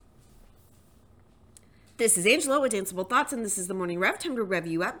This is Angela with Danceable Thoughts, and this is the Morning Rev. Time to rev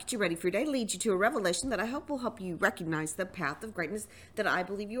you up, get you ready for your day, lead you to a revelation that I hope will help you recognize the path of greatness that I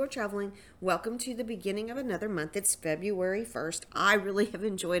believe you are traveling. Welcome to the beginning of another month. It's February 1st. I really have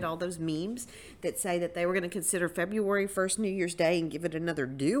enjoyed all those memes that say that they were going to consider February 1st New Year's Day and give it another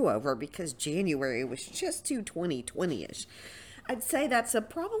do-over because January was just too 2020-ish. I'd say that's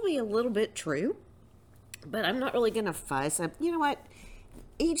probably a little bit true, but I'm not really going to fuss. You know what?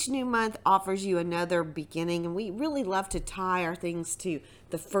 Each new month offers you another beginning, and we really love to tie our things to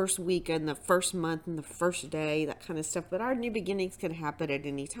the first week and the first month and the first day, that kind of stuff. But our new beginnings can happen at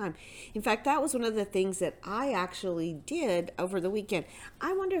any time. In fact, that was one of the things that I actually did over the weekend.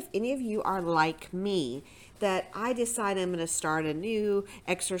 I wonder if any of you are like me, that I decide I'm going to start a new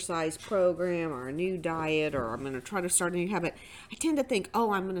exercise program or a new diet, or I'm going to try to start a new habit. I tend to think,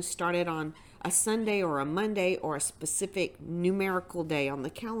 I'm going to start it on a Sunday or a Monday or a specific numerical day on the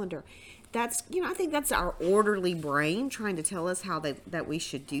calendar. That's, I think that's our orderly brain trying to tell us how that we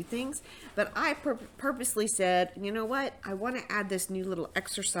should do things. But I purposely said, you know what? I want to add this new little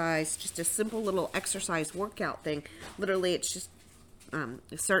exercise, just a simple little exercise workout thing. Literally, it's just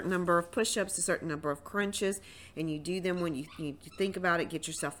a certain number of push-ups, a certain number of crunches, and you do them when you think about it, get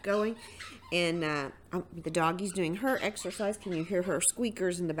yourself going. And the doggy's doing her exercise. Can you hear her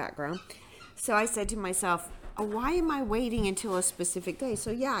squeakers in the background? So I said to myself, why am I waiting until a specific day?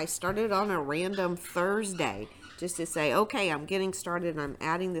 So I started on a random Thursday just to say, okay, I'm getting started and I'm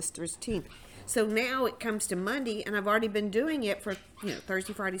adding this routine. So now it comes to Monday, and I've already been doing it for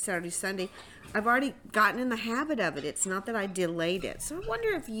Thursday, Friday, Saturday, Sunday. I've already gotten in the habit of it. It's not that I delayed it. So I wonder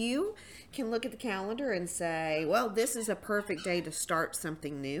if you can look at the calendar and say, well, this is a perfect day to start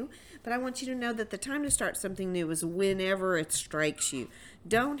something new. But I want you to know that the time to start something new is whenever it strikes you.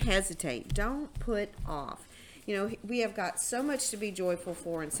 Don't hesitate. Don't put off. We have got so much to be joyful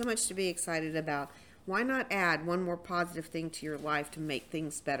for and so much to be excited about. Why not add one more positive thing to your life to make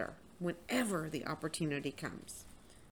things better whenever the opportunity comes?